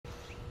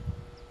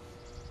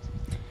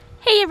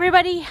Hey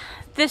everybody,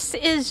 this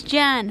is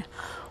Jen.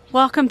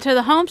 Welcome to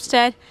the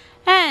homestead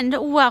and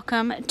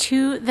welcome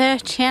to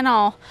the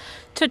channel.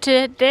 So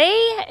today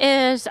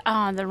is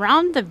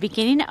around the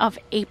beginning of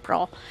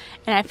April,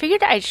 and I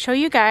figured I'd show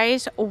you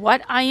guys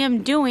what I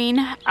am doing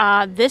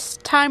this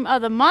time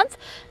of the month,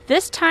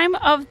 this time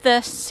of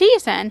the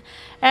season,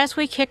 as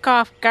we kick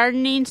off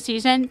gardening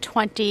season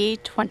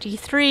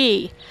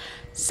 2023.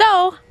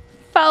 So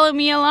follow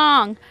me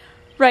along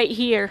right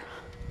here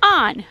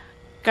on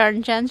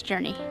Garden Jen's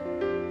Journey.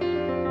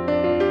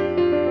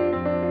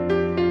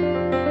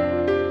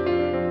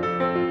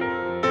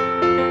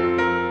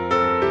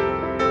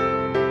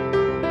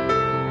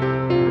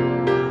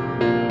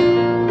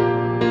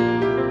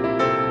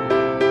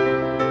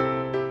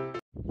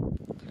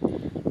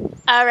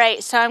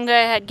 Alright, so I'm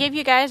going to give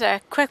you guys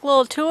a quick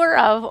little tour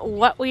of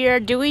what we are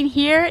doing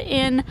here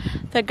in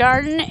the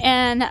garden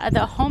and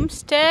the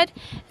homestead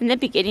in the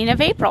beginning of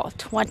April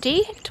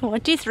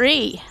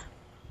 2023.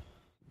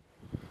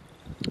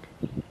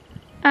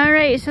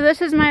 Alright, so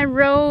this is my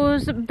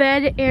rose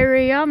bed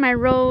area, my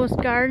rose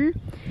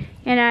garden.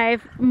 And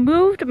I've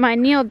moved my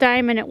Neil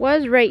Diamond. It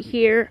was right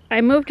here.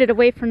 I moved it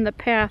away from the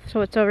path,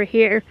 so it's over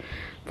here.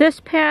 This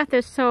path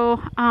is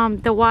so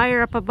the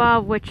wire up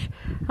above, which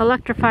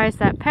electrifies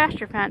that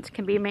pasture fence,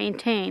 can be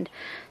maintained.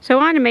 So I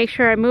wanted to make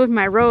sure I moved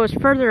my rose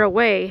further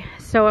away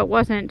so it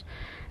wasn't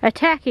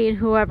attacking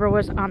whoever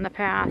was on the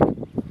path.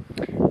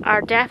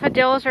 Our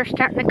daffodils are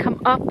starting to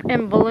come up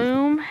in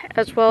bloom,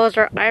 as well as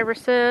our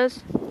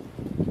irises.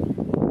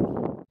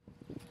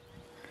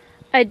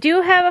 I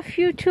do have a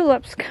few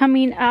tulips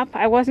coming up.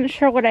 I wasn't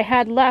sure what I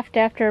had left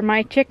after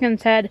my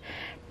chickens had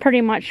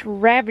pretty much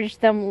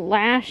ravaged them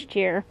last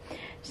year.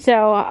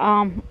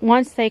 So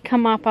once they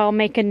come up, I'll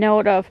make a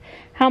note of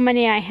how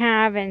many I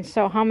have and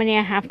so how many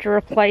I have to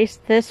replace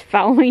this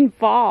following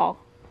fall.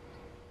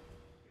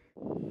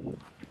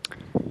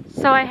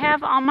 So I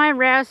have all my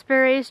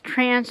raspberries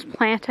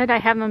transplanted. I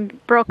have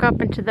them broke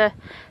up into the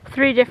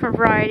 3 different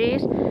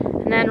varieties.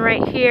 And then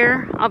right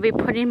here, I'll be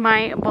putting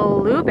my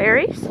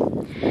blueberries.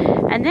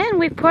 And then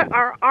we put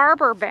our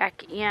arbor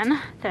back in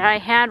that I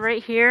had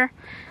right here.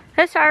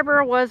 This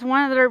arbor was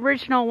one of the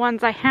original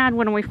ones I had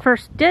when we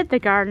first did the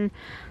garden,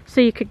 so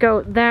you could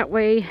go that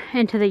way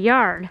into the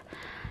yard.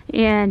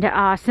 And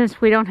since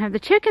we don't have the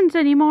chickens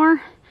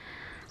anymore,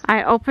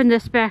 I opened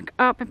this back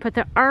up and put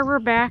the arbor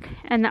back,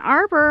 and the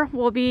arbor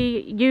will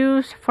be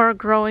used for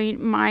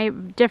growing my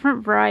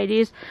different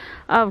varieties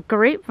of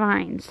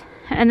grapevines.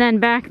 And then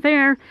back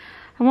there,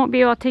 I won't be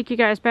able to take you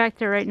guys back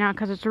there right now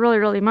because it's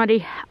really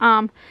muddy,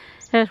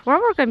 is where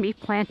we're going to be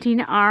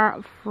planting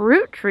our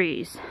fruit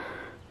trees.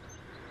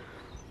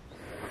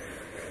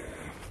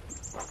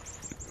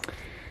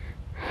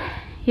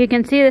 You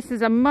can see this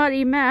is a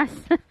muddy mess.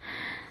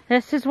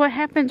 This is what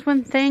happens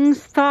when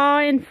things thaw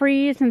and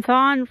freeze and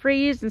thaw and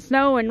freeze and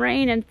snow and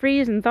rain and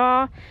freeze and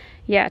thaw.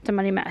 Yeah, it's a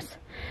muddy mess.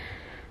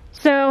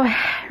 So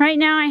right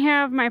now I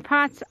have my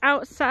pots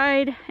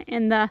outside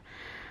in the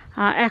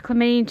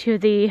acclimating to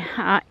the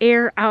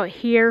air out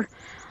here.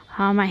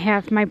 I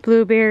have my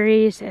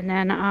blueberries, and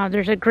then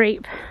there's a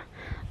grape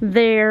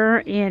there,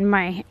 in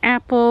my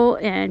apple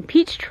and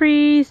peach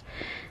trees.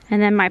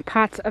 And then my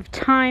pots of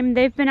thyme,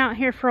 they've been out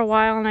here for a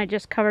while and I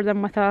just covered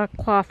them with a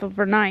cloth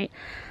overnight.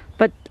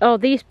 But oh,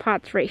 these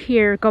pots right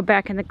here go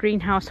back in the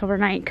greenhouse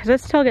overnight because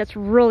it still gets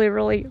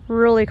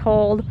really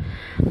cold.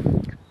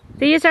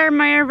 These are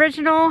my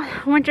original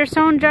winter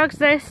sown jugs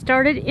that I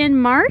started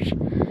in March.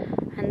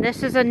 And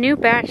this is a new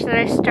batch that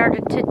I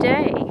started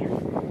today.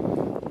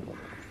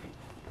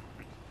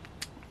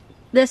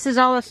 This is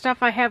all the stuff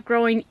I have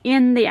growing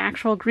in the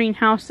actual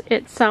greenhouse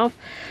itself.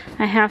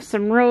 I have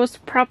some rose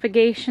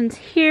propagations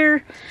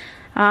here.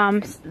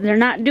 They're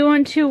not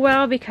doing too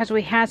well because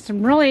we had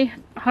some really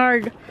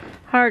hard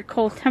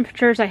cold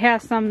temperatures. I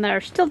have some that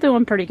are still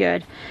doing pretty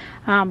good.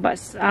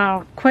 But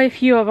quite a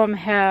few of them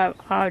have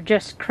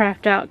just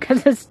crapped out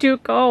because it's too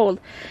cold.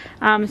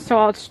 So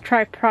I'll just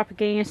try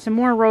propagating some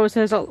more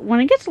roses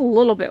when it gets a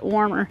little bit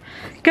warmer,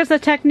 because the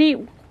technique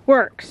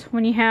works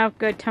when you have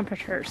good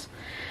temperatures.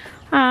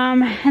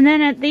 And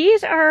then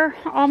these are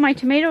all my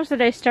tomatoes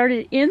that I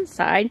started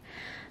inside.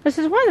 This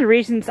is one of the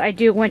reasons I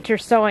do winter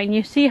sowing.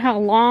 You see how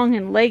long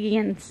and leggy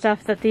and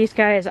stuff that these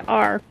guys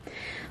are.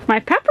 My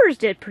peppers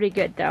did pretty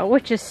good though,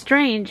 which is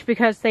strange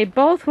because they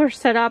both were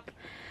set up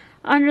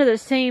under the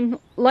same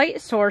light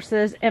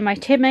sources, and my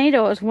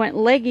tomatoes went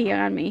leggy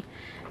on me.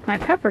 My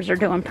peppers are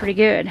doing pretty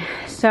good.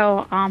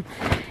 So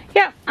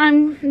yeah,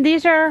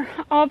 these are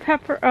all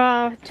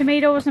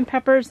tomatoes and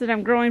peppers that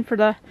I'm growing for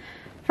the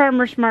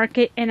farmer's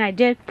market, and I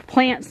did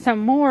plant some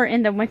more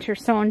in the winter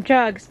sown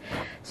jugs,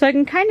 so I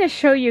can kind of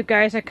show you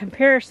guys a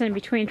comparison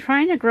between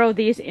trying to grow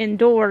these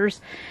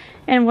indoors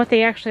and what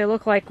they actually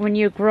look like when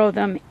you grow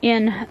them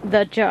in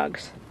the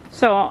jugs.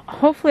 So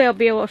hopefully I'll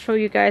be able to show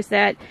you guys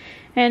that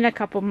in a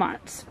couple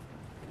months.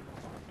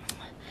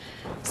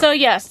 So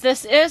yes,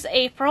 this is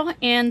April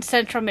in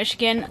Central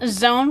Michigan,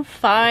 Zone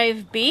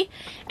 5B,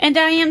 and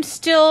I am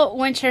still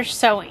winter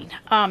sowing.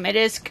 It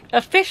is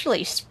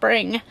officially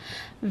spring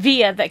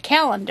via the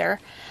calendar,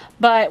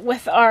 But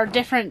with our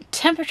different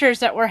temperatures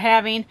that we're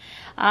having,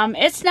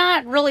 it's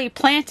not really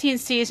planting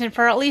season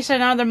for at least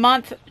another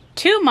month,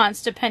 2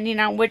 months, depending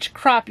on which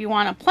crop you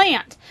want to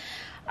plant.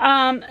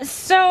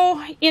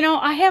 So, you know,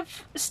 I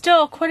have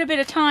still quite a bit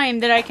of time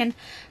that I can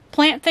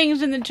plant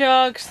things in the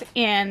jugs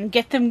and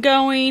get them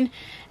going,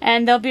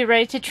 and they'll be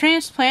ready to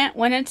transplant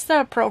when it's the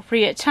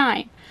appropriate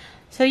time.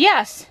 So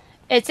yes,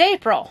 it's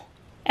April,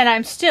 and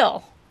I'm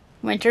still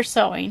winter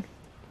sowing.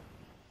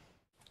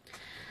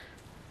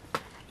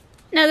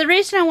 Now, the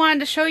reason I wanted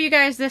to show you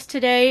guys this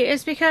today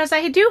is because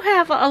I do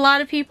have a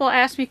lot of people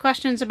ask me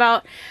questions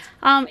about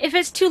if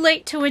it's too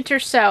late to winter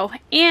sow.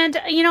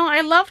 And, you know, I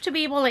love to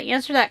be able to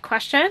answer that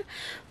question,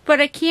 but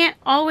I can't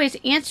always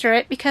answer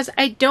it because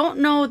I don't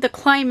know the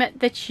climate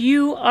that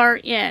you are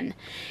in.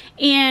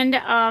 And,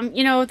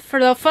 you know, for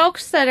the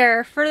folks that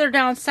are further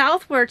down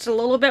south where it's a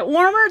little bit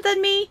warmer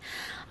than me,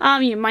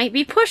 you might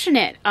be pushing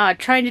it,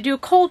 trying to do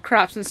cold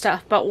crops and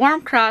stuff. But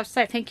warm crops,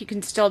 I think you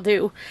can still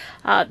do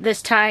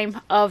this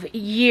time of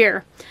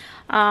year.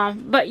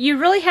 But you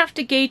really have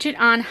to gauge it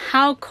on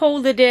how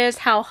cold it is,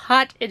 how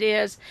hot it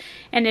is,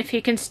 and if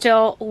you can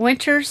still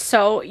winter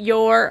sow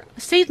your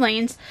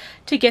seedlings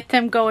to get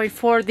them going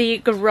for the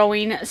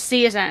growing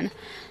season.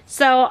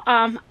 So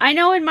I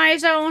know in my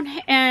zone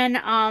and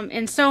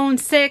in zone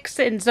 6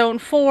 and zone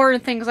 4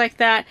 and things like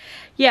that,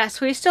 yes,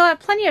 we still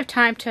have plenty of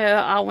time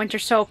to winter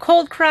sow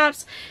cold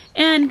crops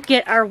and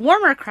get our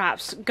warmer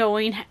crops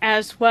going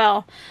as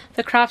well.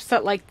 The crops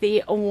that like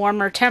the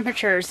warmer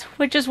temperatures,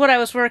 which is what I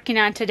was working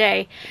on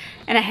today.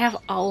 And I have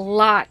a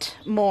lot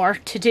more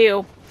to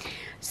do.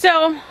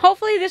 So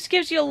hopefully this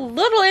gives you a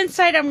little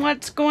insight on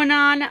what's going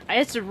on.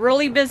 It's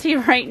really busy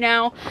right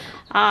now.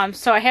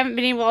 So I haven't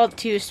been able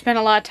to spend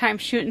a lot of time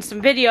shooting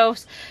some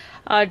videos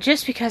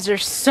just because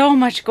there's so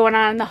much going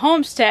on in the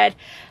homestead.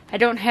 I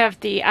don't have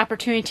the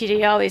opportunity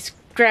to always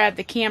grab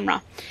the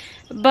camera.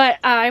 But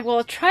I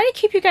will try to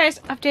keep you guys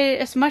updated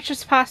as much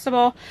as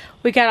possible.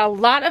 We got a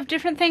lot of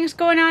different things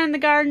going on in the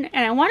garden,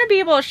 and I want to be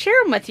able to share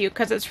them with you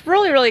because it's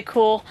really, really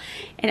cool,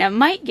 and it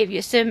might give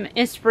you some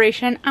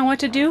inspiration on what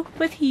to do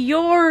with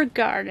your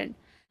garden.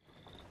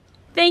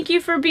 Thank you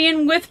for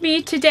being with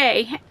me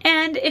today,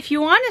 and if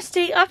you want to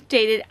stay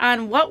updated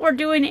on what we're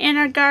doing in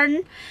our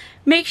garden,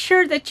 make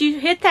sure that you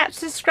hit that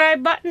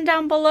subscribe button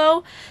down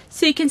below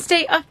so you can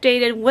stay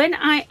updated when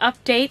I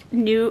update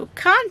new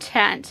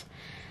content.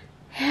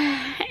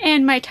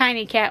 And my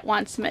tiny cat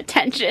wants some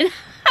attention.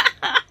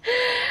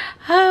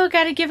 Oh,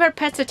 gotta give our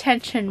pets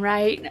attention,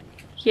 right?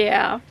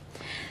 Yeah.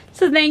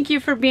 So thank you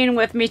for being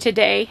with me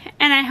today,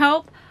 and I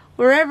hope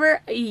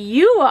wherever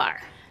you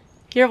are,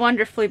 you're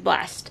wonderfully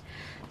blessed.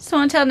 So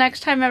until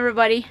next time,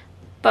 everybody,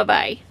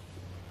 bye-bye.